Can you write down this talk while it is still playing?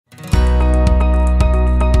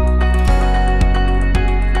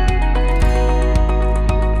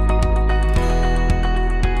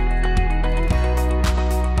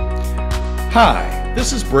Hi,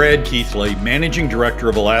 this is Brad Keithley, Managing Director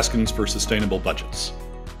of Alaskans for Sustainable Budgets.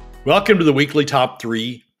 Welcome to the weekly Top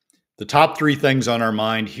 3, the top 3 things on our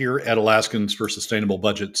mind here at Alaskans for Sustainable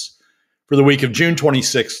Budgets for the week of June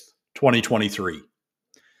 26th, 2023.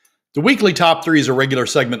 The weekly Top 3 is a regular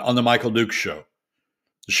segment on The Michael Dukes Show.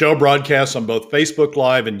 The show broadcasts on both Facebook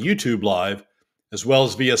Live and YouTube Live, as well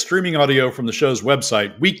as via streaming audio from the show's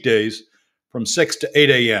website weekdays from 6 to 8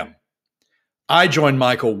 a.m. I join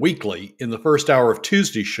Michael weekly in the first hour of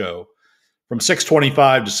Tuesday's show from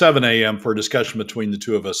 6:25 to 7 a.m. for a discussion between the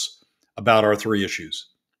two of us about our 3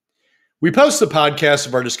 issues. We post the podcast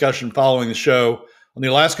of our discussion following the show on the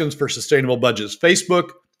Alaskans for Sustainable Budgets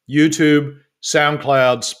Facebook, YouTube,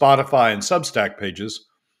 SoundCloud, Spotify, and Substack pages,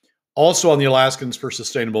 also on the Alaskans for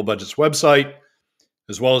Sustainable Budgets website,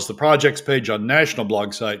 as well as the projects page on national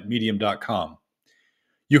blog site medium.com.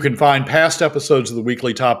 You can find past episodes of the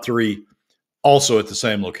weekly Top 3 also at the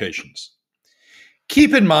same locations.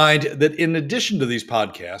 Keep in mind that in addition to these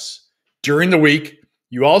podcasts, during the week,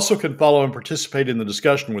 you also can follow and participate in the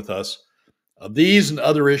discussion with us of these and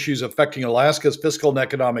other issues affecting Alaska's fiscal and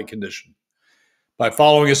economic condition by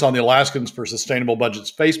following us on the Alaskans for Sustainable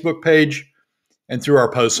Budgets Facebook page and through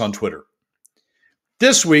our posts on Twitter.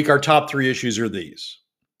 This week, our top 3 issues are these.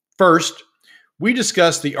 First, we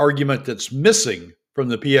discuss the argument that's missing from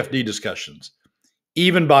the PFD discussions,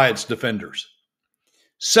 even by its defenders.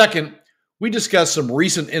 Second, we discuss some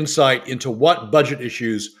recent insight into what budget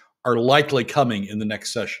issues are likely coming in the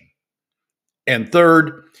next session. And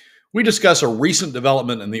third, we discuss a recent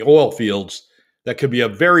development in the oil fields that could be a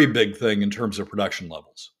very big thing in terms of production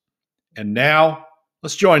levels. And now,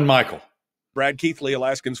 let's join Michael. Brad Keithley,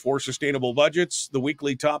 Alaskans for Sustainable Budgets, the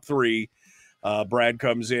weekly Top 3. Brad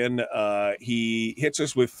comes in. He hits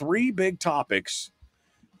us with 3 big topics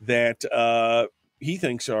that he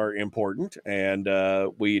thinks are important, and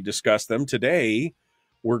we discuss them today.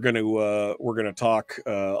 We're going to talk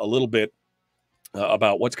a little bit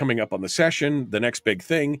about what's coming up on the session, the next big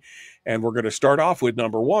thing, and we're going to start off with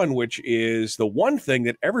number 1, which is the one thing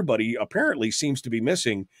that everybody apparently seems to be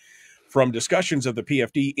missing from discussions of the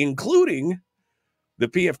PFD, including the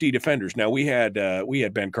PFD defenders. Now, we had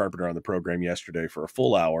Ben Carpenter on the program yesterday for a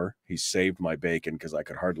full hour. He saved my bacon because I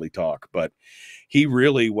could hardly talk, but he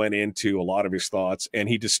really went into a lot of his thoughts, and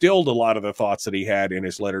he distilled a lot of the thoughts that he had in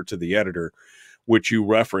his letter to the editor, which you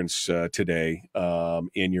reference today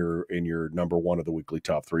in your number 1 of the weekly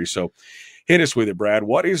Top 3. So hit us with it, Brad.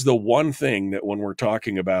 What is the one thing that when we're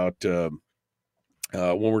talking about the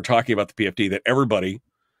PFD that everybody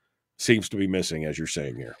seems to be missing, as you're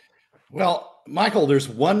saying here? Well, Michael, there's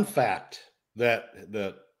one fact that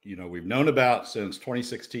we've known about since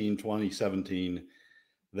 2016, 2017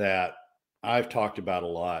 that I've talked about a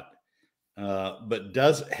lot, but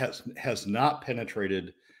has not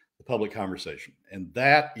penetrated the public conversation, and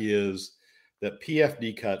that is that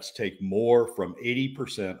PFD cuts take more from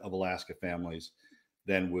 80% of Alaska families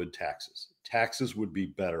than would taxes. Taxes would be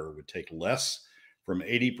better, would take less from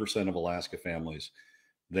 80% of Alaska families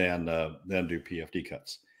than do PFD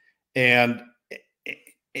cuts. And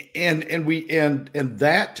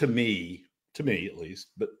that to me at least,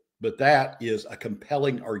 but that is a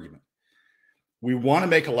compelling argument. We want to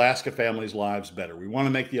make Alaska families' lives better. We want to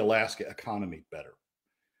make the Alaska economy better.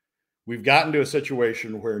 We've gotten to a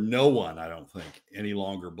situation where no one, I don't think, any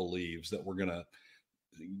longer believes that we're going to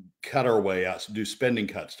cut our way out, do spending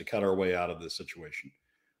cuts to cut our way out of this situation.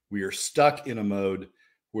 We are stuck in a mode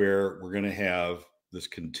where we're going to have this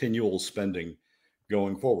continual spending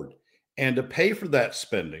going forward. And to pay for that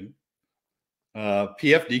spending,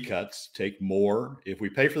 PFD cuts take more. If we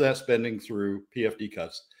pay for that spending through PFD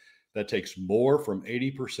cuts, that takes more from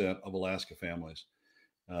 80% of Alaska families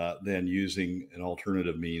than using an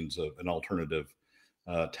alternative means of an alternative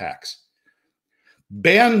tax.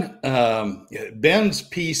 Ben's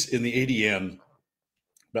piece in the ADN,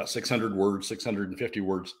 about 600 words, 650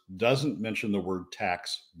 words, doesn't mention the word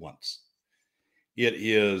tax once. It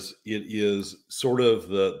is sort of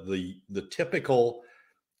the typical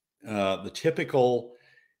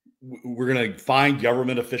we're going to find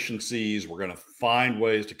government efficiencies. We're going to find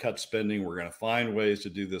ways to cut spending. We're going to find ways to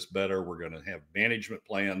do this better. We're going to have management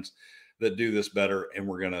plans that do this better, and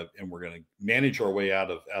we're going to manage our way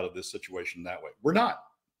out of this situation that way. We're not.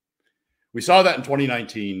 We saw that in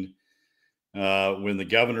 2019 when the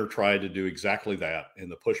governor tried to do exactly that,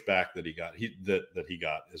 and the pushback that he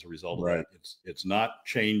got as a result of that. It's not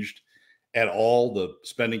changed at all. The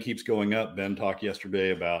spending keeps going up. Ben talked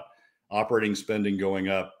yesterday about operating spending going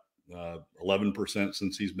up 11%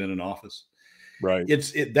 since he's been in office. Right.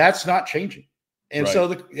 That's not changing. And right. so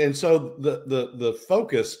the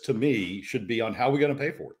focus to me should be on how we're going to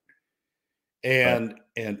pay for it. and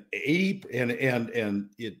 80 and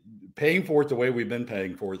it paying for it the way we've been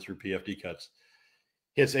paying for it through PFD cuts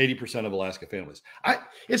hits 80% of Alaska families.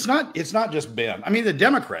 It's not just Ben. I mean, the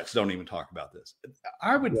Democrats don't even talk about this.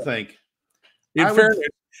 I would think.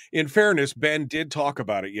 In fairness, Ben did talk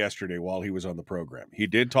about it yesterday while he was on the program. He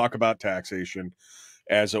did talk about taxation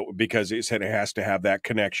because he said it has to have that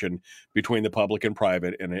connection between the public and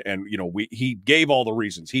private, and he gave all the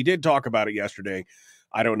reasons. He did talk about it yesterday.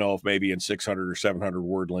 I don't know if maybe in 600 or 700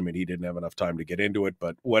 word limit he didn't have enough time to get into it,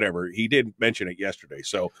 but whatever. He did mention it yesterday.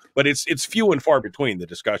 So, but it's few and far between the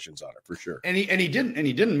discussions on it for sure. And he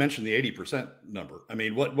didn't mention the 80% number. I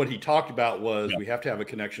mean, what he talked about was we have to have a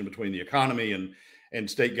connection between the economy and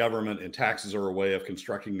state government, and taxes are a way of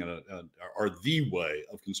constructing are the way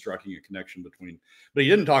of constructing a connection between. But he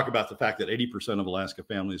didn't talk about the fact that 80% of Alaska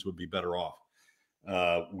families would be better off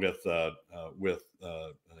with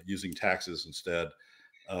using taxes instead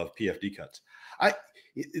of PFD cuts.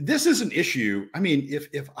 This is an issue. I mean,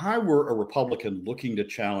 if I were a Republican looking to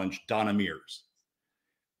challenge Donna Mears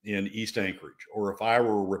in East Anchorage, or if I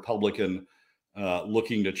were a Republican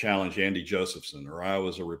looking to challenge Andy Josephson, or I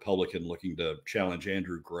was a Republican looking to challenge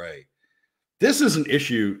Andrew Gray, this is an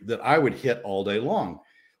issue that I would hit all day long.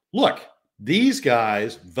 Look, these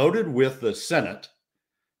guys voted with the Senate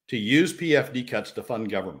to use PFD cuts to fund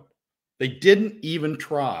government. They didn't even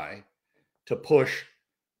try to push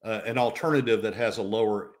an alternative that has a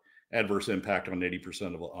lower adverse impact on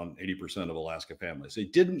 80% of Alaska families. They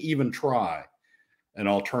didn't even try an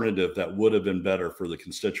alternative that would have been better for the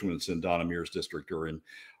constituents in Donna Mears' district, or in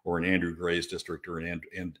Andrew Gray's district, or in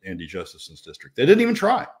Andy Josephson's district. They didn't even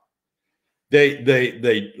try.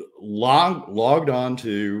 They logged on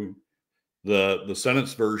to the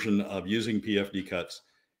Senate's version of using PFD cuts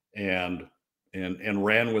and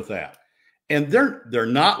ran with that. And they're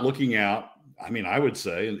not looking out. I mean, I would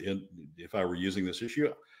say, if I were using this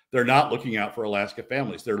issue, they're not looking out for Alaska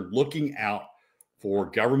families. They're looking out for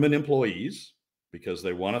government employees, because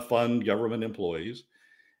they want to fund government employees,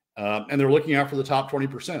 and they're looking out for the top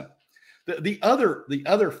 20%. The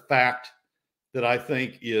other fact that I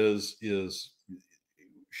think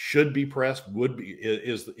should be pressed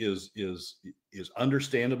is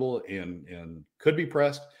understandable and could be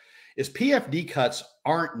pressed is PFD cuts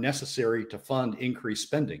aren't necessary to fund increased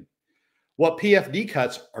spending. What PFD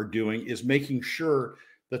cuts are doing is making sure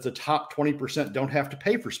that the top 20% don't have to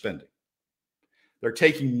pay for spending. They're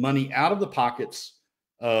taking money out of the pockets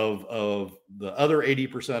of the other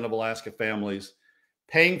 80% of Alaska families,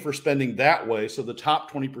 paying for spending that way, so the top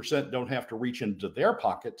 20% don't have to reach into their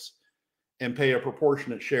pockets and pay a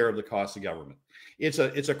proportionate share of the cost of government. It's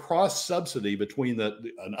a cross subsidy between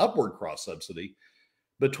an upward cross subsidy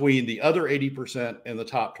between the other 80% and the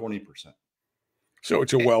top 20%. So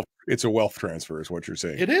it's a wealth transfer, is what you're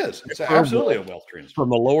saying. It is. It's absolutely a wealth transfer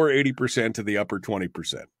from the lower 80% to the upper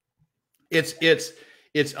 20%.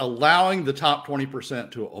 It's allowing the top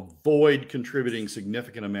 20% to avoid contributing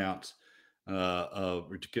significant amounts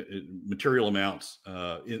of material amounts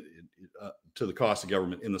to the cost of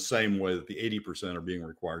government in the same way that the 80% are being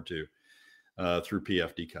required to through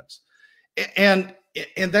PFD cuts. And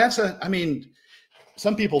that's I mean,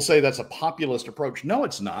 some people say that's a populist approach. No,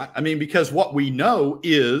 it's not. I mean, because what we know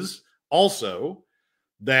is also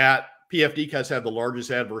that PFD cuts have the largest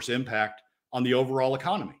adverse impact on the overall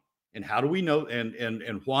economy. And how do we know?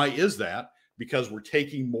 And why is that? Because we're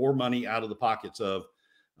taking more money out of the pockets of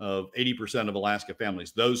 80% of Alaska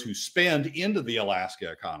families, those who spend into the Alaska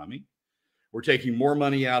economy. We're taking more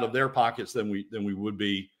money out of their pockets than we would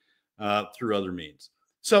be through other means.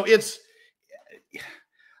 So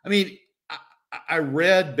I mean, I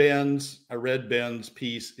read Ben's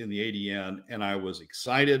piece in the ADN, and I was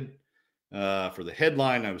excited for the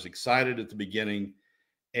headline. I was excited at the beginning,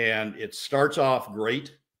 and it starts off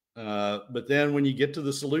great. But then when you get to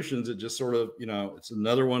the solutions, it just sort of, it's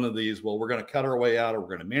another one of these, well, we're going to cut our way out, or we're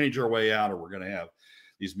going to manage our way out, or we're going to have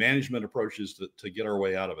these management approaches to get our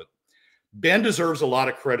way out of it. Ben deserves a lot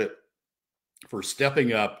of credit for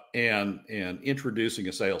stepping up and introducing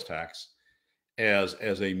a sales tax as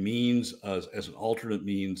a means, as an alternate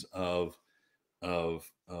means of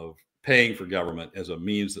paying for government, as a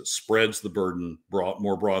means that spreads the burden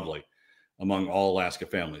more broadly among all Alaska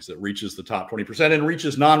families, that reaches the top 20% and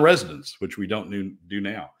reaches non-residents, which we don't do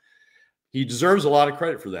now. He deserves a lot of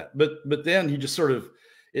credit for that. But then he just sort of,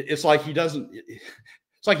 it's like he doesn't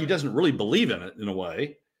really believe in it in a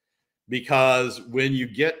way, because when you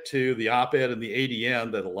get to the op-ed and the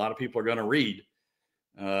ADN that a lot of people are going to read,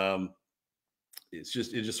 it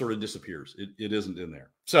just sort of disappears. It isn't in there.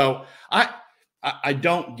 So I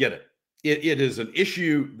don't get it. it is an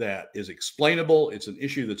issue that is explainable. It's an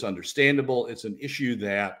issue that's understandable. It's an issue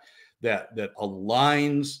that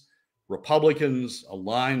aligns Republicans,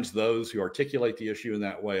 aligns those who articulate the issue in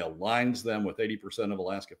that way, aligns them with 80% of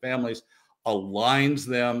Alaska families, aligns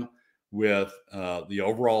them with the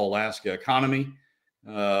overall Alaska economy,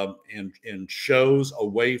 and shows a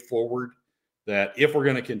way forward that if we're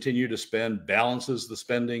going to continue to spend, balances the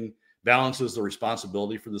spending, balances the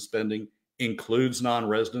responsibility for the spending, includes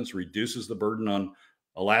non-residents, reduces the burden on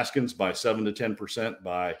Alaskans by 7 to 10%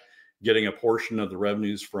 by getting a portion of the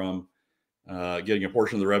revenues from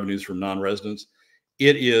non-residents.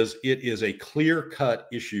 It is a clear-cut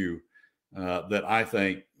issue that I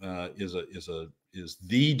think is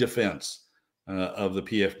the defense of the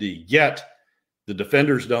PFD. Yet the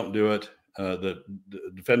defenders don't do it. The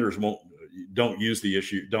defenders don't use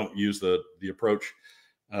the approach.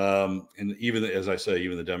 And even, as I say,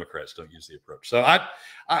 even the Democrats don't use the approach. So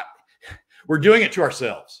we're doing it to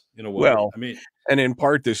ourselves in a way. Well, I mean, and in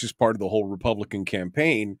part, this is part of the whole Republican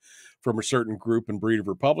campaign from a certain group and breed of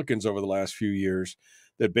Republicans over the last few years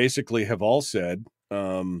that basically have all said,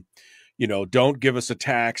 don't give us a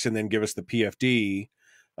tax and then give us the PFD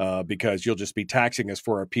because you'll just be taxing us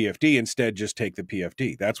for our PFD. Instead, just take the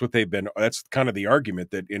PFD. That's what that's kind of the argument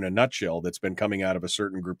that, in a nutshell, that's been coming out of a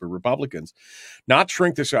certain group of Republicans. Not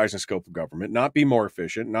shrink the size and scope of government, not be more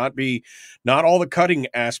efficient, not all the cutting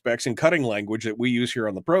aspects and cutting language that we use here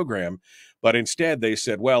on the program, but instead they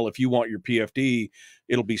said, well, if you want your PFD,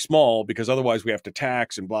 it'll be small because otherwise we have to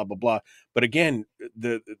tax and blah, blah, blah. But again,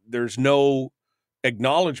 there's no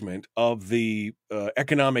acknowledgement of the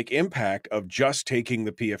economic impact of just taking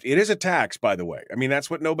the PFD. It is a tax, by the way. I mean, that's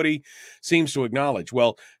what nobody seems to acknowledge.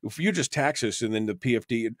 Well, if you just tax us and then the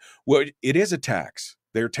PFD, well, it is a tax.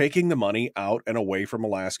 They're taking the money out and away from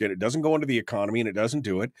Alaska. It doesn't go into the economy and it doesn't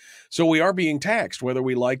do it. So we are being taxed, whether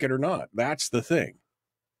we like it or not. That's the thing.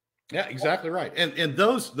 Yeah, exactly right. And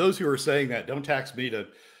those who are saying that don't tax me to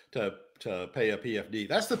pay a PFD,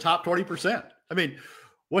 that's the top 20%. I mean,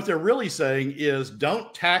 what they're really saying is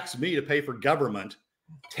don't tax me to pay for government.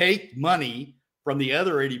 Take money from the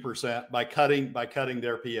other 80% by cutting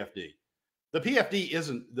their PFD. The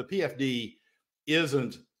PFD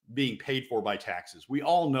isn't being paid for by taxes. We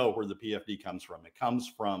all know where the PFD comes from. It comes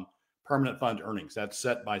from permanent fund earnings. That's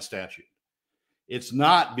set by statute.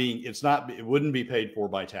 It wouldn't be paid for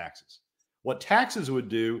by taxes. What taxes would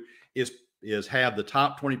do is have the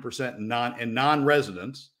top 20%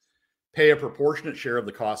 non-residents pay a proportionate share of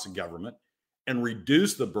the costs of government and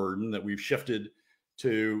reduce the burden that we've shifted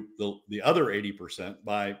to the other 80%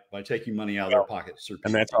 by taking money out of their pockets.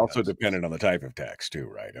 And that's also dependent on the type of tax too,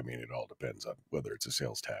 right? I mean, it all depends on whether it's a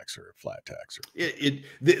sales tax or a flat tax.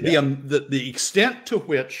 The extent to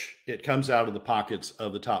which it comes out of the pockets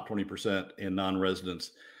of the top 20% in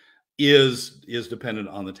non-residents is dependent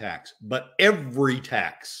on the tax. But every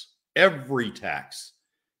tax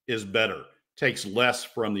is better. Takes less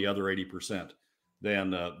from the other 80%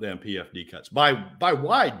 than PFD cuts by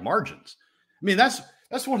wide margins. I mean, that's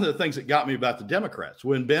one of the things that got me about the Democrats.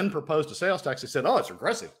 When Ben proposed a sales tax, they said, "Oh, it's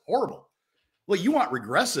regressive, horrible." Well, you want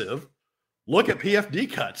regressive? Look at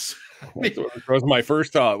PFD cuts. I mean, that was my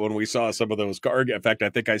first thought when we saw some of those. In fact,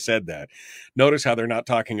 I think I said that. Notice how they're not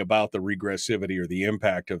talking about the regressivity or the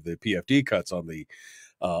impact of the PFD cuts on the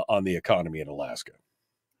economy in Alaska.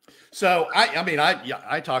 So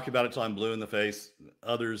I talk about it till I'm blue in the face.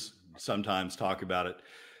 Others sometimes talk about it,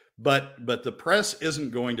 but the press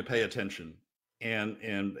isn't going to pay attention, and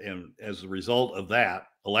as a result of that,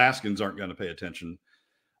 Alaskans aren't going to pay attention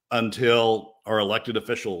until our elected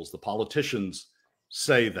officials, the politicians,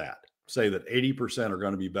 say that 80% are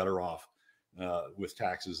going to be better off with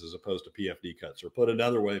taxes as opposed to PFD cuts. Or put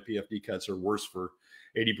another way, PFD cuts are worse for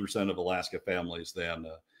 80% of Alaska families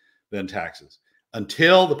than taxes.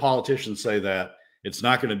 Until the politicians say that, it's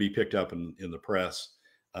not going to be picked up in the press,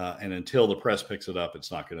 and until the press picks it up,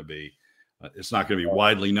 it's not going to be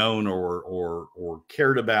widely known or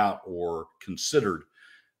cared about or considered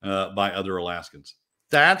by other Alaskans.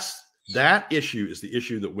 That issue is the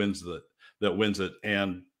issue that wins it,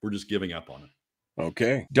 and we're just giving up on it.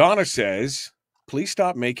 Okay, Donna says, please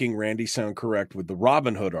stop making Randy sound correct with the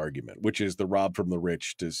Robin Hood argument, which is the rob from the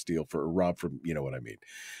rich to steal rob from, you know what I mean,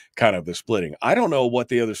 kind of the splitting. I don't know what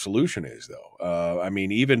the other solution is, though. I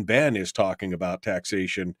mean, even Ben is talking about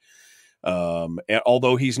taxation,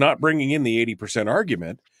 although he's not bringing in the 80%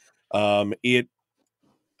 argument.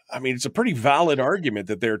 It's a pretty valid argument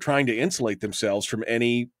that they're trying to insulate themselves from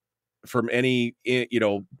any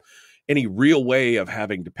real way of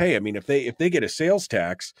having to pay. I mean, if they get a sales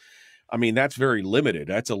tax, I mean, that's very limited.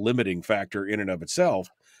 That's a limiting factor in and of itself.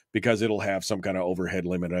 because it'll have some kind of overhead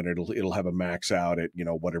limit and it'll have a max out at,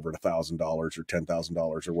 whatever, $1,000 or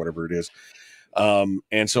 $10,000 or whatever it is.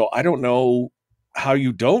 And so I don't know how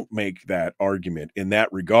you don't make that argument in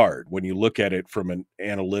that regard when you look at it from an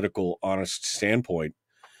analytical, honest standpoint.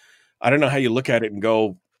 I don't know how you look at it and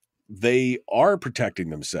go, they are protecting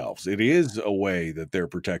themselves. It is a way that they're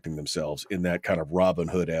protecting themselves in that kind of Robin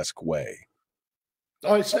Hood-esque way.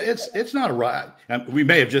 Oh, it's not a right. We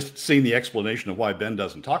may have just seen the explanation of why Ben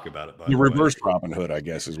doesn't talk about it. By the reverse Robin Hood, I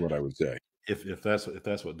guess, is what I would say. If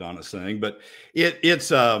that's what Donna's saying, but it's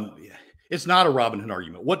not a Robin Hood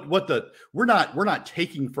argument. We're not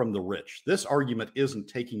taking from the rich. This argument isn't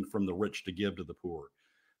taking from the rich to give to the poor.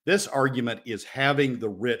 This argument is having the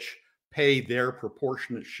rich pay their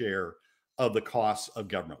proportionate share of the costs of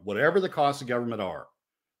government, whatever the costs of government are,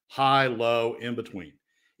 high, low, in between.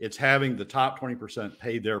 It's having the top 20%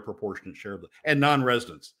 pay their proportionate share of and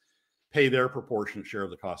non-residents pay their proportionate share of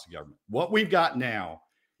the cost of government. What we've got now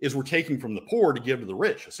is we're taking from the poor to give to the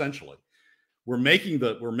rich, essentially. We're making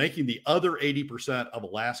the other 80% of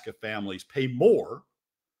Alaska families pay more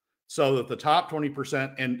so that the top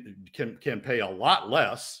 20% can pay a lot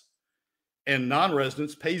less and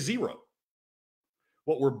non-residents pay zero.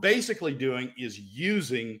 What we're basically doing is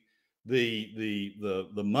using the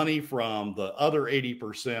money from the other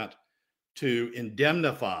 80% to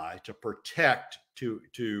indemnify, to protect, to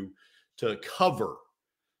cover,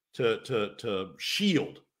 to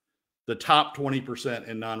shield the top 20%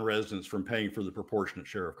 and non-residents from paying for the proportionate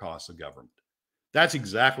share of costs of government. That's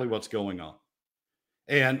exactly what's going on.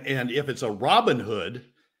 And if it's a Robin Hood,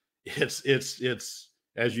 it's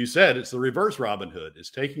as you said, it's the reverse Robin Hood. It's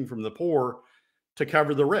taking from the poor to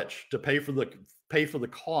cover the rich, to pay for the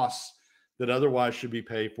costs that otherwise should be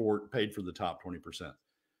paid for the top 20%.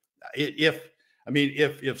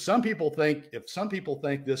 If some people think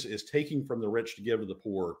this is taking from the rich to give to the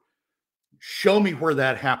poor, show me where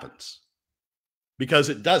that happens, because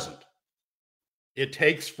it doesn't. It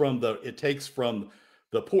takes from the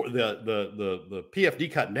poor. The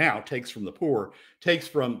PFD cut now takes from the poor, takes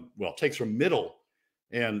from middle,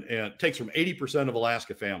 and takes from 80% of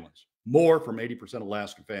Alaska families, more from 80% of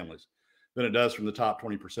Alaska families than it does from the top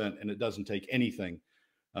 20%, and it doesn't take anything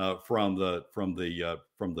from the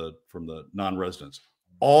non-residents.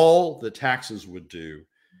 All the taxes would do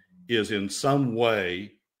is in some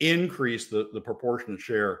way increase the proportionate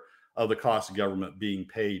share of the cost of government being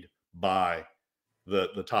paid by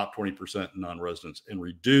the top 20% non-residents, and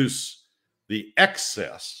reduce the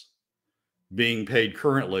excess being taken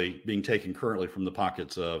currently from the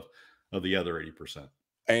pockets of the other 80%.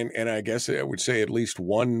 And I guess I would say at least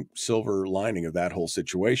one silver lining of that whole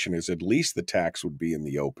situation is at least the tax would be in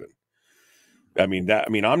the open. I'm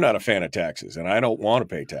not a fan of taxes, and I don't want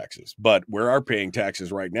to pay taxes, but we are paying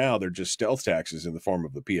taxes right now. They're just stealth taxes in the form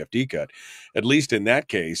of the PFD cut. At least in that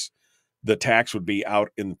case, the tax would be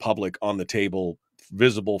out in public on the table,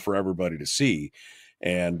 visible for everybody to see.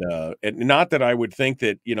 And not that I would think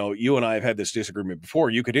that, you and I have had this disagreement before.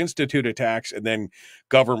 You could institute a tax and then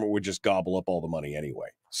government would just gobble up all the money anyway.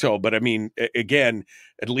 So, but again,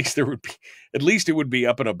 at least it would be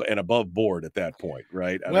up and above board at that point,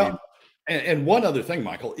 right? And one other thing,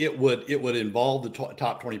 Michael, it would involve the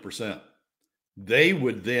top 20%. They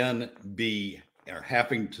would then be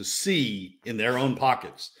having to see in their own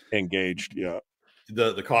pockets engaged,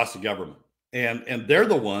 the cost of government, and they're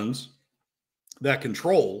the ones that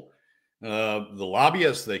control the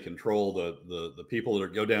lobbyists. They control the people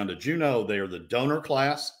that go down to Juneau. They are the donor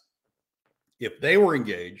class. If they were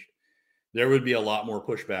engaged, there would be a lot more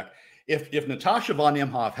pushback. If Natasha von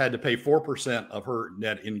Imhoff had to pay 4% of her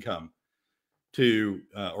net income to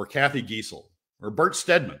or Kathy Giesel or Bert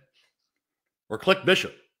Stedman or Click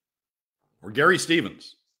Bishop or Gary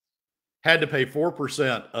Stevens had to pay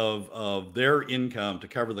 4% of their income to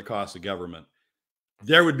cover the cost of government,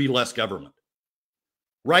 there would be less government.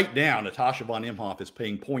 Right now, Natasha von Imhoff is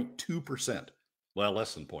paying 0.2%. Well,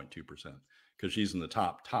 less than 0.2%, because she's in the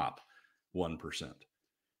top 1%.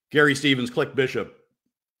 Gary Stevens, Click Bishop,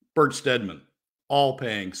 Bert Stedman, all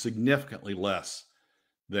paying significantly less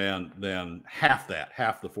than half the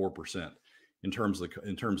 4% in terms of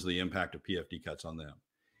the impact of PFD cuts on them.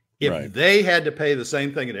 If they had to pay the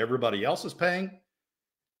same thing that everybody else is paying,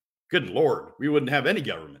 good Lord, we wouldn't have any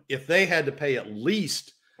government. If they had to pay at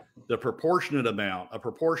least a proportionate amount of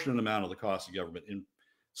the cost of government, in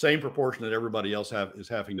same proportion that everybody else is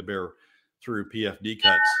having to bear through PFD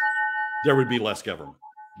cuts, there would be less government.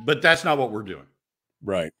 But that's not what we're doing.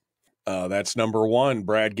 Right. That's number one.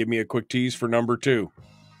 Brad, give me a quick tease for number two.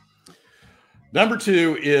 Number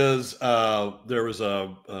two is there was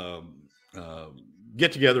a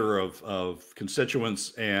get together of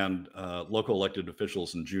constituents and local elected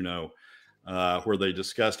officials in Juneau, where they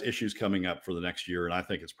discussed issues coming up for the next year. And I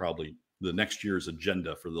think it's probably the next year's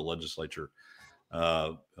agenda for the legislature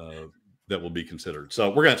that will be considered. So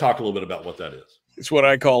we're going to talk a little bit about what that is. It's what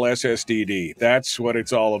I call SSDD. That's what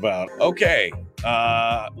it's all about. Okay.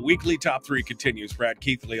 Weekly top three continues. Brad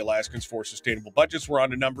Keithley, Alaskans for Sustainable Budgets. We're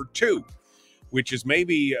on to number 2, which is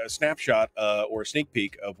maybe a snapshot or a sneak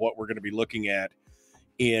peek of what we're going to be looking at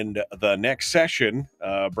in the next session.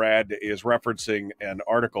 Brad is referencing an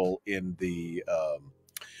article in the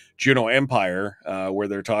Juneau Empire where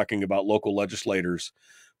they're talking about local legislators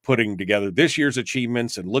putting together this year's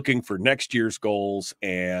achievements and looking for next year's goals.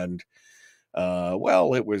 And,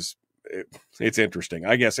 it's interesting.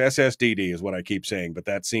 I guess SSDD is what I keep saying, but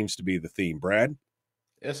that seems to be the theme. Brad?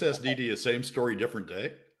 SSDD is same story, different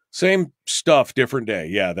day? Same stuff, different day.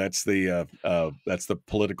 Yeah, that's the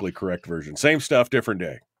politically correct version. Same stuff, different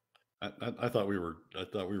day. I thought we were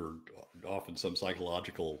off in some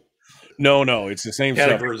psychological. No, it's the same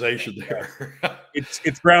categorization stuff. There.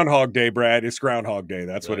 It's Groundhog Day, Brad. It's Groundhog Day.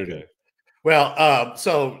 That's what it is. Well,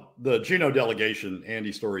 so the Juneau delegation,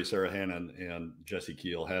 Andy Story, Sarah Hannon, and Jesse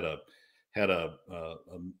Keel had a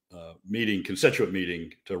constituent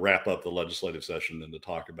meeting to wrap up the legislative session and to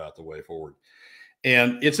talk about the way forward.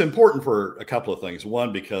 And it's important for a couple of things.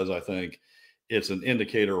 One, because I think it's an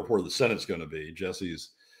indicator of where the Senate's going to be.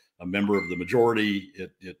 Jesse's a member of the majority.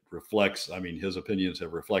 It reflects, his opinions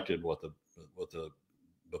have reflected what the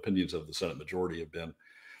opinions of the Senate majority have been.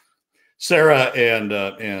 Sarah and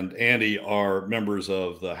Andy are members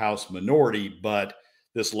of the House minority, but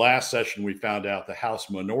this last session we found out the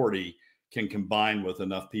House minority can combine with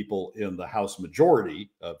enough people in the House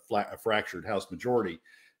majority, a fractured House majority,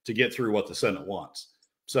 to get through what the Senate wants.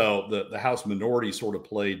 So the House minority sort of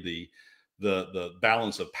played the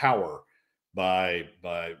balance of power by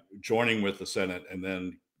joining with the Senate and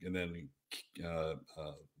then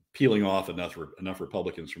peeling off enough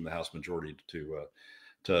Republicans from the House majority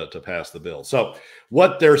to pass the bill. So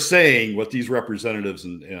what they're saying, what these representatives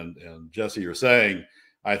and Jesse are saying,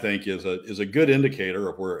 I think is a good indicator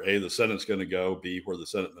of where A, the Senate's going to go, B, where the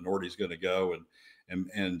Senate minority is going to go,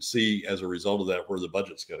 and C, as a result of that, where the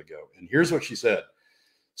budget's going to go. And here's what she said.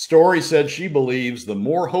 Story said she believes the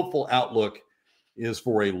more hopeful outlook is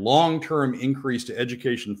for a long-term increase to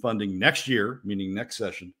education funding next year, meaning next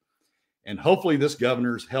session. And hopefully this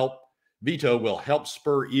governor's veto will help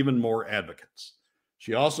spur even more advocates.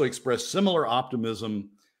 She also expressed similar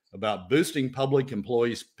optimism about boosting public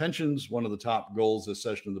employees' pensions, one of the top goals this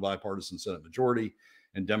session of the bipartisan Senate majority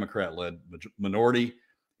and Democrat-led minority,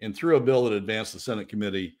 and through a bill that advanced the Senate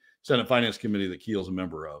Finance Committee that Keel's a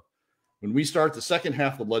member of. When we start the second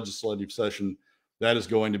half of the legislative session, that is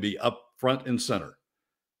going to be up front and center.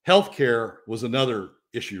 Healthcare was another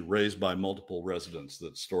issue raised by multiple residents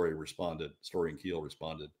that Story and Keel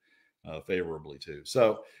responded favorably to.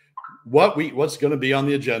 So what's going to be on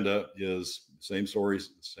the agenda is same story,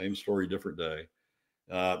 different day,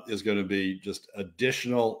 is going to be just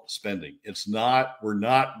additional spending. We're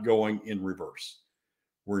not going in reverse.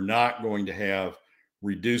 We're not going to have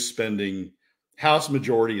reduced spending. House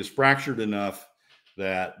majority is fractured enough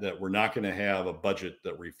that we're not going to have a budget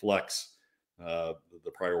that reflects the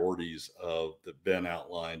priorities that Ben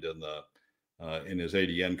outlined in his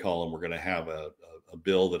ADN column. We're going to have a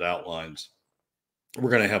bill that outlines.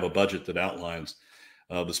 We're going to have a budget that outlines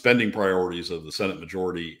the spending priorities of the Senate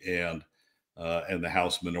majority and the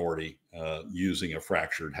House minority, using a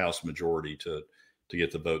fractured House majority to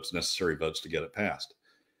get the necessary votes to get it passed.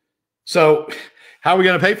 So, how are we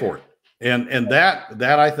going to pay for it? And that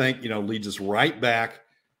I think leads us right back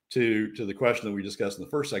to the question that we discussed in the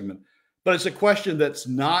first segment. But it's a question that's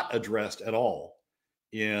not addressed at all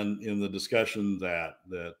in the discussion that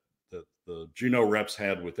the Juneau reps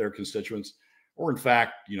had with their constituents, or in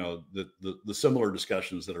fact, the similar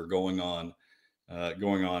discussions that are going on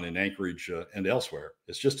in Anchorage and elsewhere.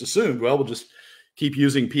 It's just assumed, well, we'll just keep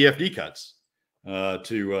using PFD cuts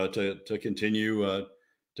to continue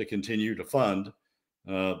to fund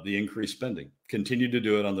the increased spending, continue to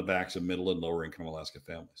do it on the backs of middle and lower income Alaska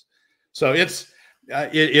families. So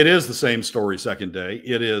it is the same story second day.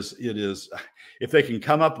 It is if they can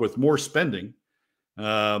come up with more spending,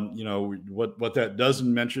 what that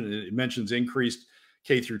doesn't mention, it mentions increased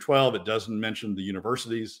K through 12. It doesn't mention the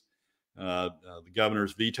universities. The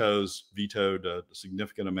governor's vetoed a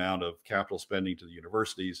significant amount of capital spending to the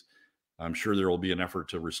universities. I'm sure there will be an effort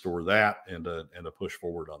to restore that and a push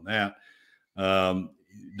forward on that.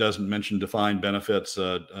 Doesn't mention defined benefits,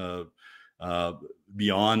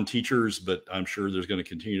 beyond teachers, but I'm sure there's going to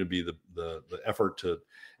continue to be the effort to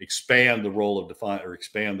expand the role of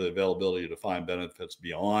expand the availability of defined benefits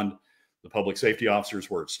beyond the public safety officers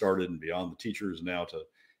where it started and beyond the teachers now to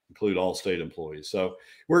include all state employees. So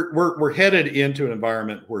we're headed into an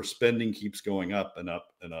environment where spending keeps going up and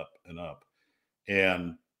up and up and up.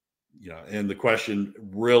 And, and the question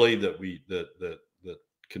really that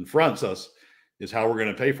confronts us is how we're going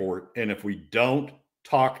to pay for it. And if we don't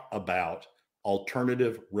talk about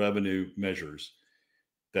alternative revenue measures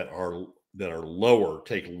that are lower,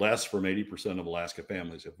 take less from 80% of Alaska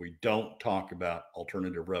families. If we don't talk about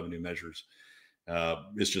alternative revenue measures,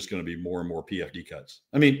 it's just going to be more and more PFD cuts.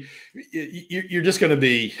 I mean, you're just going to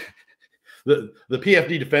be the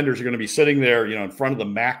PFD defenders are going to be sitting there, in front of the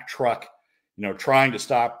Mack truck, trying to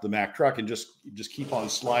stop the Mack truck and just keep on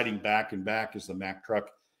sliding back and back as the Mack truck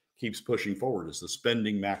keeps pushing forward, as the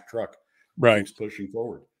spending Mack truck keeps pushing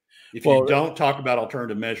forward. If you don't talk about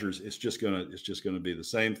alternative measures, it's just gonna be the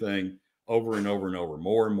same thing over and over and over,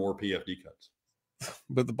 more and more PFD cuts.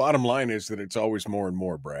 But the bottom line is that it's always more and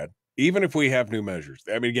more, Brad. Even if we have new measures,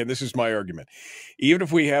 I mean, again, this is my argument. Even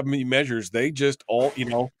if we have new measures, they just all,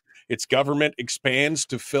 it's government expands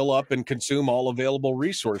to fill up and consume all available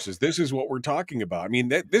resources. This is what we're talking about. I mean,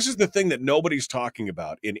 this is the thing that nobody's talking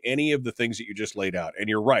about in any of the things that you just laid out. And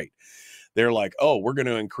you're right. They're like, oh, we're going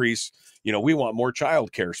to increase, we want more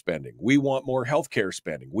child care spending. We want more healthcare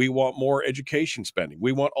spending. We want more education spending.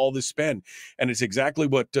 We want all this spend. And it's exactly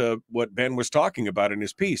what Ben was talking about in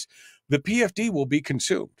his piece. The PFD will be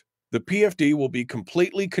consumed. The PFD will be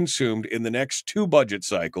completely consumed in the next 2 budget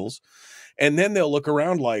cycles. And then they'll look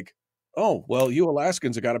around like, oh, well, you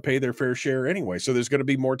Alaskans have got to pay their fair share anyway. So there's going to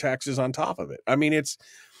be more taxes on top of it. I mean, it's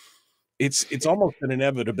almost an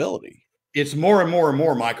inevitability. It's more and more and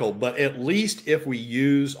more, Michael, but at least if we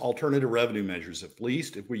use alternative revenue measures, at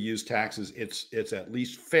least if we use taxes, it's at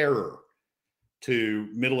least fairer to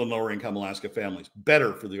middle and lower income Alaska families,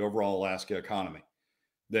 better for the overall Alaska economy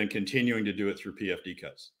than continuing to do it through PFD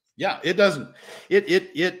cuts. Yeah, it doesn't.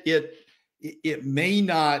 It may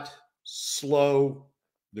not slow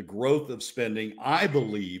the growth of spending. I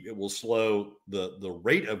believe it will slow the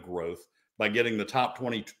rate of growth by getting the top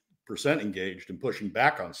 20% engaged and pushing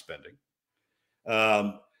back on spending.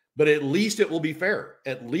 But at least it will be fair.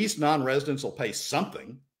 At least non-residents will pay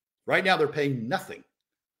something. Right now, they're paying nothing.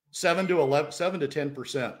 7 to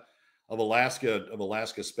 10% of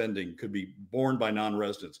Alaska spending could be borne by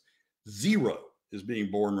non-residents. 0 is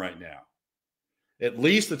being borne right now. At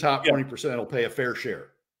least the top 20% will pay a fair share.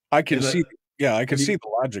 I can see. Yeah, I can see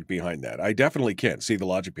the logic behind that. I definitely can see the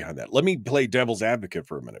logic behind that. Let me play devil's advocate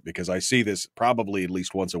for a minute, because I see this probably at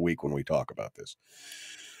least once a week when we talk about this.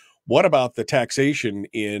 What about the taxation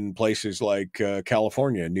in places like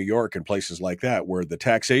California, New York, and places like that, where the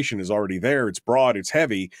taxation is already there? It's broad, it's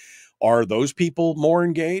heavy. Are those people more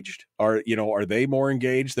engaged? Are they more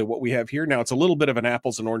engaged than what we have here? Now, it's a little bit of an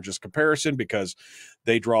apples and oranges comparison because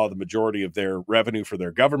they draw the majority of their revenue for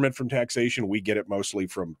their government from taxation. We get it mostly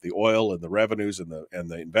from the oil and the revenues and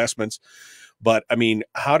the investments. But I mean,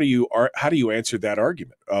 how do you answer that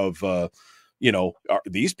argument of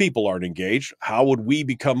these people aren't engaged? How would we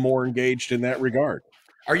become more engaged in that regard?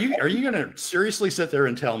 Are you going to seriously sit there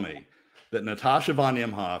and tell me that Natasha von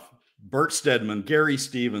Imhoff, Bert Stedman, Gary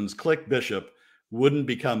Stevens, Click Bishop wouldn't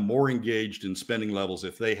become more engaged in spending levels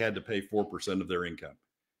if they had to pay 4% of their income?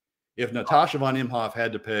 If Natasha von Imhoff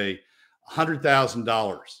had to pay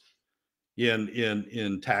 $100,000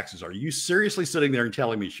 in taxes, are you seriously sitting there and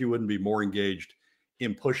telling me she wouldn't be more engaged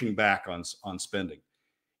in pushing back on spending?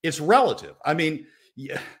 It's relative. I mean,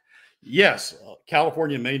 yes,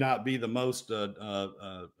 California may not be the most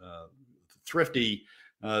thrifty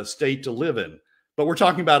state to live in, but we're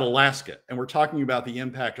talking about Alaska, and we're talking about the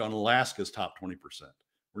impact on Alaska's top 20%.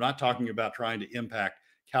 We're not talking about trying to impact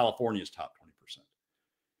California's top 20%.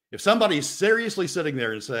 If somebody's seriously sitting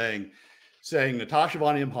there and saying Natasha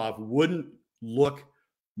von Imhoff wouldn't look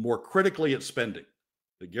more critically at spending,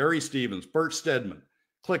 that Gary Stevens, Bert Stedman,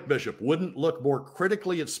 Click Bishop wouldn't look more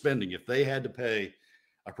critically at spending if they had to pay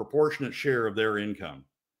a proportionate share of their income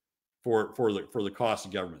for the cost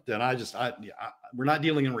of government, then we're not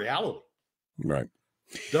dealing in reality. Right.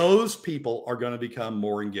 Those people are going to become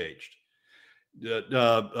more engaged.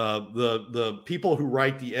 The people who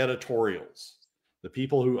write the editorials, the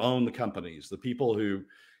people who own the companies, the people who,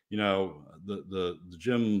 the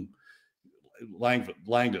Jim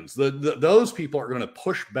Langdons, those people are going to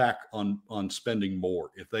push back on spending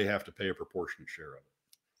more if they have to pay a proportionate share of it.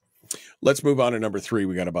 Let's move on to number 3.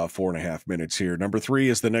 We got about 4.5 minutes here. Number 3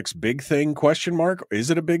 is the next big thing, ?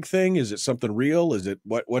 Is it a big thing? Is it something real? Is it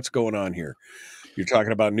what's going on here? You're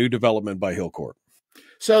talking about new development by Hillcorp.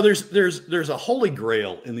 So there's a holy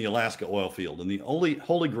grail in the Alaska oil field, and the only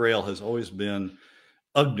holy grail has always been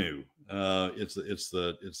UGNU.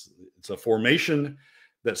 It's a formation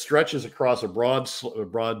that stretches across a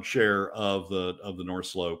broad share of the North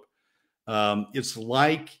Slope. It's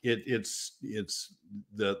like it's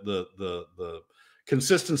the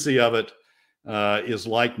consistency of it is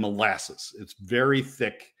like molasses. It's very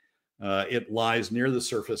thick. It lies near the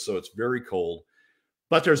surface, so it's very cold.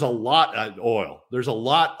 But there's a lot of oil. There's a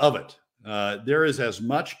lot of it. There is as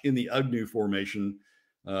much in the UGNU formation,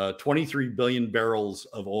 23 billion barrels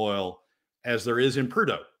of oil, as there is in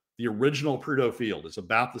Prudhoe. The original Prudhoe field is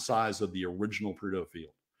about the size of the original Prudhoe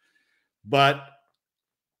field. But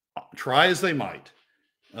try as they might,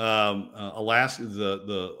 Alaska,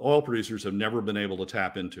 the oil producers have never been able to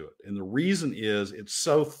tap into it. And the reason is it's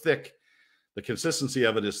so thick. The consistency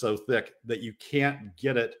of it is so thick that you can't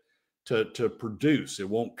get it to produce. It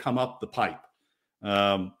won't come up the pipe.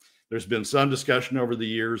 There's been some discussion over the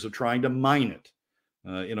years of trying to mine it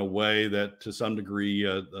in a way that, to some degree,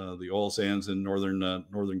 the oil sands in northern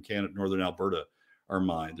Canada, northern Alberta are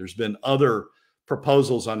mined. There's been other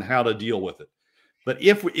proposals on how to deal with it. But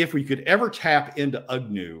if we could ever tap into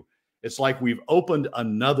UGNU, it's like we've opened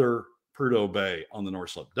another Prudhoe Bay on the North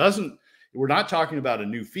Slope. We're not talking about a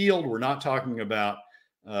new field. We're not talking about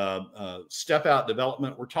step out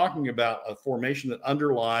development. We're talking about a formation that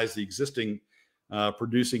underlies the existing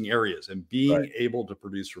producing areas and being able to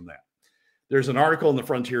produce from that. There's an article in the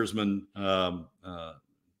Frontiersman,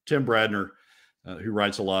 Tim Bradner, who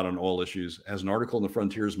writes a lot on oil issues, has an article in the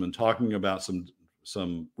Frontiersman talking about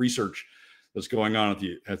some research that's going on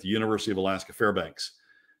at the University of Alaska Fairbanks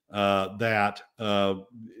that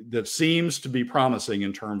seems to be promising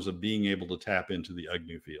in terms of being able to tap into the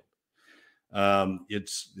UGNU field.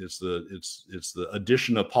 It's the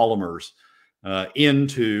addition of polymers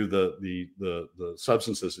into the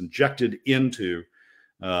substances injected into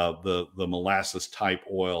the molasses type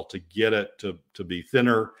oil to get it to be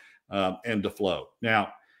thinner and to flow.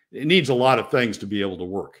 Now, it needs a lot of things to be able to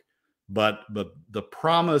work, but the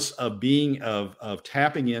promise of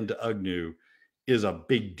tapping into UGNU is a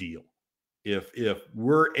big deal. If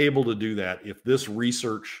we're able to do that, if this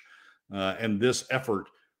research and this effort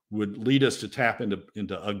would lead us to tap into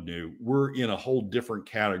UGNU, we're in a whole different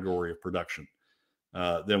category of production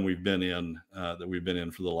than we've been in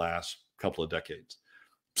for the last couple of decades.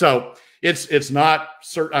 So it's not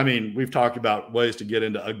certain. I mean, we've talked about ways to get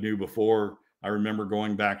into UGNU before. I remember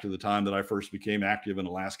going back to the time that I first became active in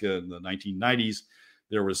Alaska in the 1990s.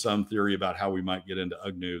 There was some theory about how we might get into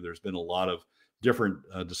UGNU. There's been a lot of different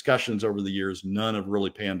discussions over the years. None have really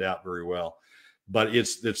panned out very well. But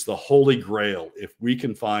it's the holy grail. If we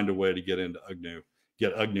can find a way to get into UGNU,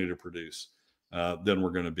 get UGNU to produce, then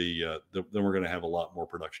we're going to have a lot more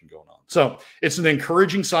production going on. So it's an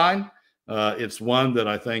encouraging sign. It's one that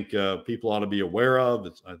I think people ought to be aware of.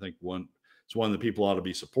 It's one that people ought to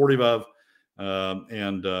be supportive of,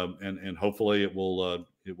 and hopefully it will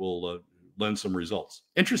lend some results.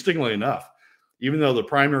 Interestingly enough, even though the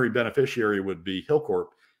primary beneficiary would be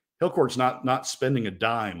Hillcorp's not spending a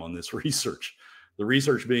dime on this research. The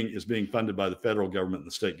research is being funded by the federal government and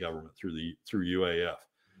the state government through UAF.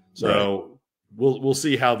 So we'll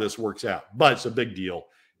see how this works out. But it's a big deal,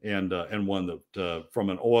 and one that from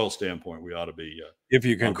an oil standpoint we ought to be. If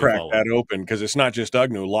you can crack that open, because it's not just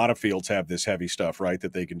UGNU. A lot of fields have this heavy stuff, right?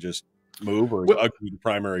 That they can just move, or is UGNU the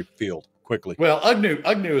primary field quickly? Well,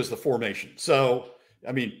 UGNU is the formation. So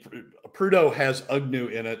I mean, Prudhoe has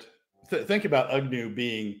UGNU in it. Think about UGNU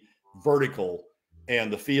being vertical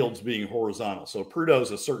and the fields being horizontal. So Prudhoe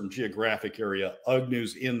is a certain geographic area.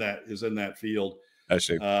 UGNU's is in that field. I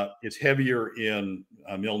see. It's heavier in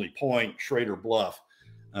Milne Point, Schrader Bluff,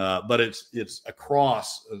 but it's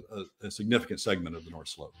across a significant segment of the North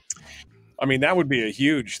Slope. I mean, that would be a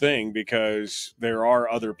huge thing because there are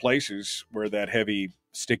other places where that heavy,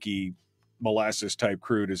 sticky molasses type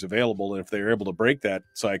crude is available. And if they're able to break that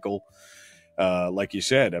cycle, like you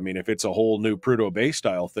said, I mean, if it's a whole new Prudhoe Bay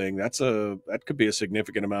style thing, that could be a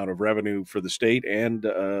significant amount of revenue for the state and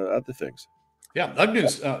other things. Yeah,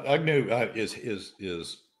 UGNU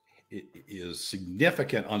is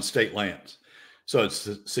significant on state lands. So it's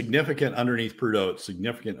significant underneath Prudhoe. It's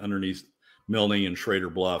significant underneath Milne and Schrader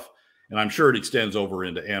Bluff, and I'm sure it extends over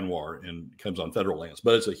into Anwar and comes on federal lands.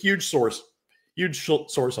 But it's a huge source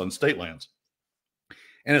on state lands,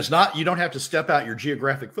 and it's not. You don't have to step out your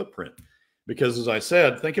geographic footprint. Because, as I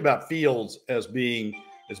said, think about fields as being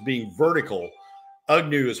vertical.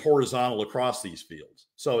 UGNU is horizontal across these fields.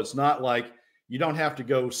 So it's not like you don't have to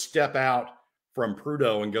go step out from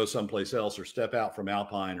Prudhoe and go someplace else, or step out from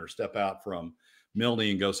Alpine, or step out from Milne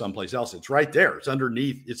and go someplace else. It's right there. It's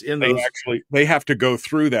underneath. It's in They those. they have to go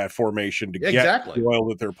through that formation to Exactly. get the oil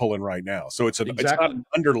that they're pulling right now. So it's not an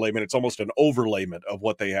underlayment. It's almost an overlayment of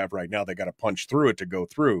what they have right now. They got to punch through it to go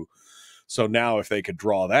through. So now if they could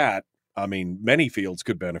draw that, I mean, many fields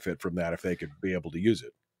could benefit from that if they could be able to use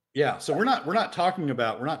it. Yeah. So we're not talking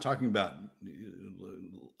about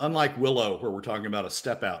unlike Willow, where we're talking about a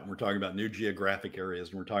step out and we're talking about new geographic areas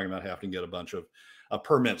and we're talking about having to get a bunch of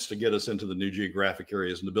permits to get us into the new geographic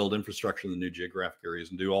areas and to build infrastructure in the new geographic areas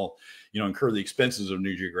and do all, incur the expenses of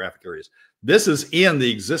new geographic areas. This is in the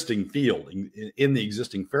existing field, in the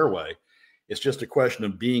existing fairway. It's just a question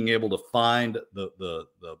of being able to find the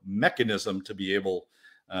mechanism to be able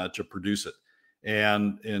to produce it.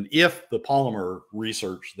 And if the polymer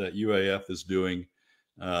research that UAF is doing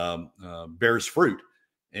bears fruit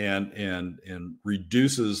and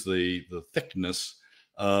reduces the thickness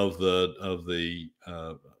of the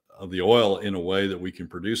oil in a way that we can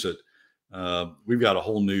produce it, we've got a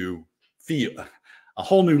whole new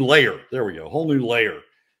layer. There we go, a whole new layer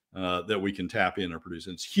that we can tap in and produce.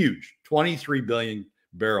 And it's huge, 23 billion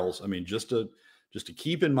barrels. I mean, just to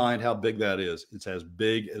keep in mind how big that is, it's as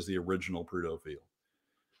big as the original Prudhoe field.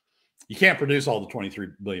 You can't produce all the 23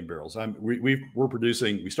 billion barrels.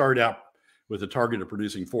 We started out with a target of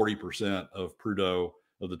producing 40% of Prudhoe,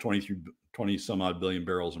 of the 20 some odd billion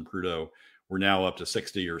barrels in Prudhoe. We're now up to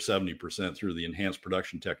 60 or 70% through the enhanced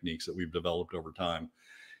production techniques that we've developed over time.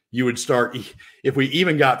 You would start, if we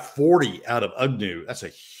even got 40 out of UGNU, that's a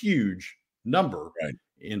huge number, right,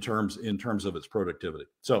 in terms of its productivity.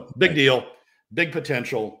 So big deal, big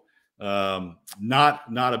potential, not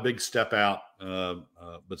a big step out,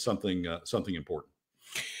 but something important.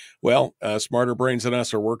 Well, smarter brains than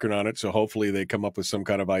us are working on it, so hopefully they come up with some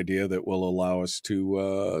kind of idea that will allow us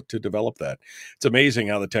to develop that. It's amazing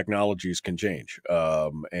how the technologies can change.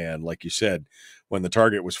 And like you said, when the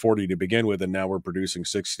target was 40 to begin with, and now we're producing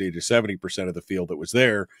 60 to 70% of the field that was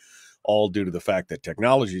there, all due to the fact that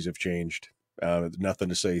technologies have changed. Nothing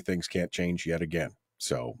to say things can't change yet again.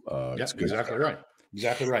 So it's good. Exactly right.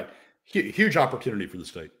 Exactly right. Huge opportunity for the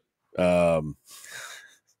state.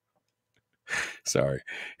 Sorry.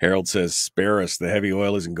 Harold says, spare us. The heavy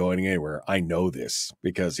oil isn't going anywhere. I know this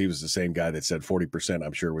because he was the same guy that said 40%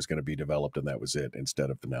 I'm sure was going to be developed, and that was it, instead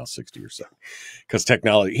of the now 60 or so. Because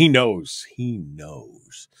technology, he knows.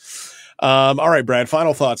 All right, Brad,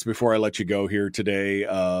 final thoughts before I let you go here today.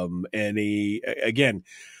 Again,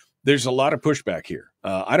 there's a lot of pushback here.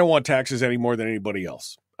 I don't want taxes any more than anybody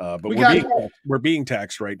else. But we're being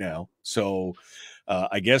taxed right now. So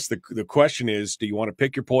I guess the question is, do you want to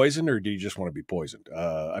pick your poison, or do you just want to be poisoned?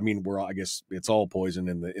 I mean, I guess it's all poison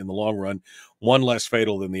in the long run, one less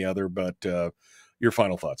fatal than the other. But your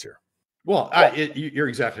final thoughts here. Well, you're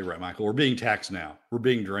exactly right, Michael. We're being taxed now. We're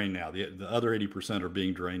being drained now. The other 80% are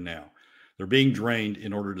being drained now. They're being drained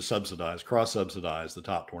in order to cross-subsidize the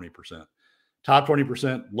top 20%. Top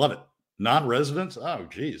 20%, love it. Non-residents, oh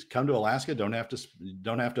geez, come to Alaska, don't have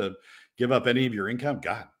to give up any of your income.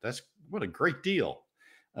 God, what a great deal.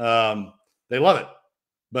 They love it,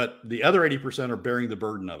 but the other 80% are bearing the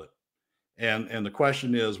burden of it. And the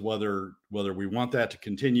question is whether we want that to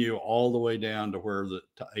continue all the way down to where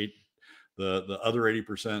the other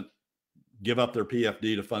 80% give up their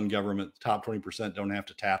PFD to fund government. The top 20% don't have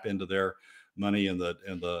to tap into their money, and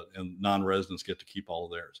non-residents get to keep all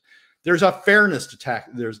of theirs. There's a fairness to tax.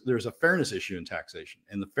 There's a fairness issue in taxation,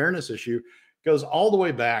 and the fairness issue goes all the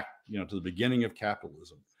way back, to the beginning of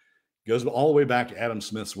capitalism. It goes all the way back to Adam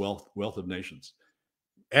Smith's Wealth of Nations.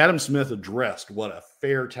 Adam Smith addressed what a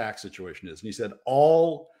fair tax situation is, and he said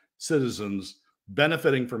all citizens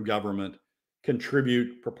benefiting from government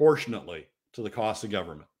contribute proportionately to the cost of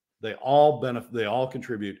government. They all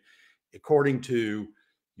contribute according to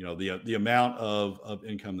the amount of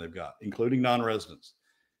income they've got, including non-residents.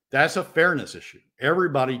 That's a fairness issue.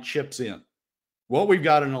 Everybody chips in. What we've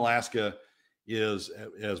got in Alaska is,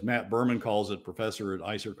 as Matt Berman calls it, professor at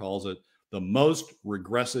ICER calls it, the most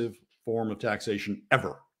regressive form of taxation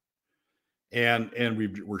ever. And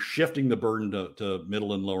we're shifting the burden to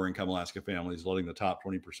middle and lower income Alaska families, letting the top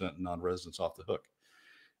 20% non-residents off the hook.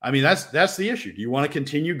 I mean, that's the issue. Do you want to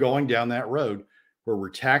continue going down that road where we're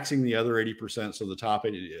taxing the other 80%, so the top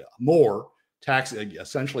 80 more, tax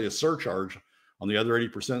essentially a surcharge on the other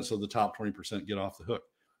 80%, so the top 20% get off the hook?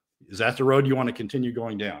 Is that the road you want to continue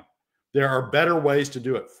going down? There are better ways to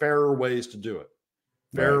do it, fairer ways to do it,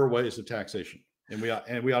 fairer ways of taxation, and we ought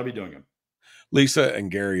to be doing them. Lisa and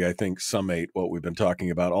Gary, I think, summate what we've been talking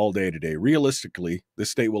about all day today. Realistically, this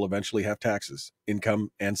state will eventually have taxes, income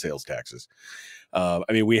and sales taxes. I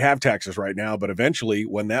mean, we have taxes right now, but eventually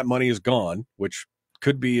when that money is gone, which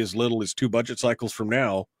could be as little as 2 budget cycles from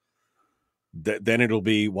now, then it'll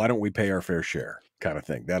be, why don't we pay our fair share kind of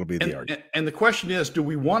thing. That'll be the argument. And the question is, do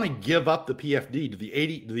we want to give up the PFD?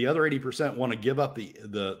 Do the other 80% want to give up the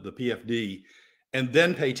PFD and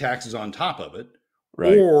then pay taxes on top of it?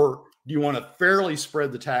 Right. Or do you want to fairly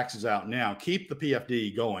spread the taxes out now, keep the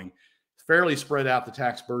PFD going, fairly spread out the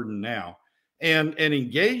tax burden now, and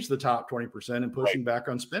engage the top 20% in pushing back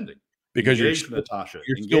on spending? Because you're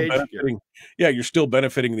still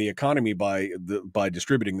benefiting the economy by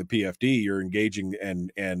distributing the PFD. You're engaging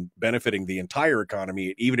and benefiting the entire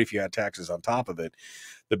economy. Even if you had taxes on top of it,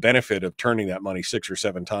 the benefit of turning that money 6 or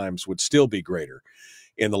 7 times would still be greater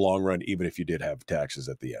in the long run, even if you did have taxes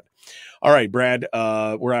at the end. All right, Brad,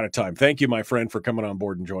 we're out of time. Thank you, my friend, for coming on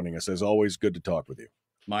board and joining us. As always, good to talk with you.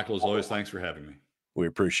 Michael, as always, thanks for having me. We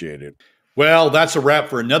appreciate it. Well, that's a wrap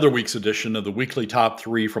for another week's edition of the Weekly Top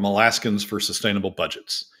 3 from Alaskans for Sustainable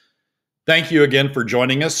Budgets. Thank you again for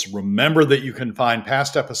joining us. Remember that you can find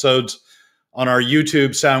past episodes on our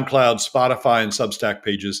YouTube, SoundCloud, Spotify, and Substack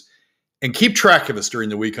pages, and keep track of us during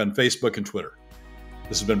the week on Facebook and Twitter.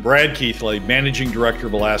 This has been Brad Keithley, Managing Director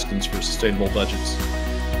of Alaskans for Sustainable Budgets.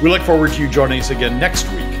 We look forward to you joining us again next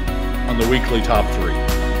week on the Weekly Top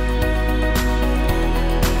 3.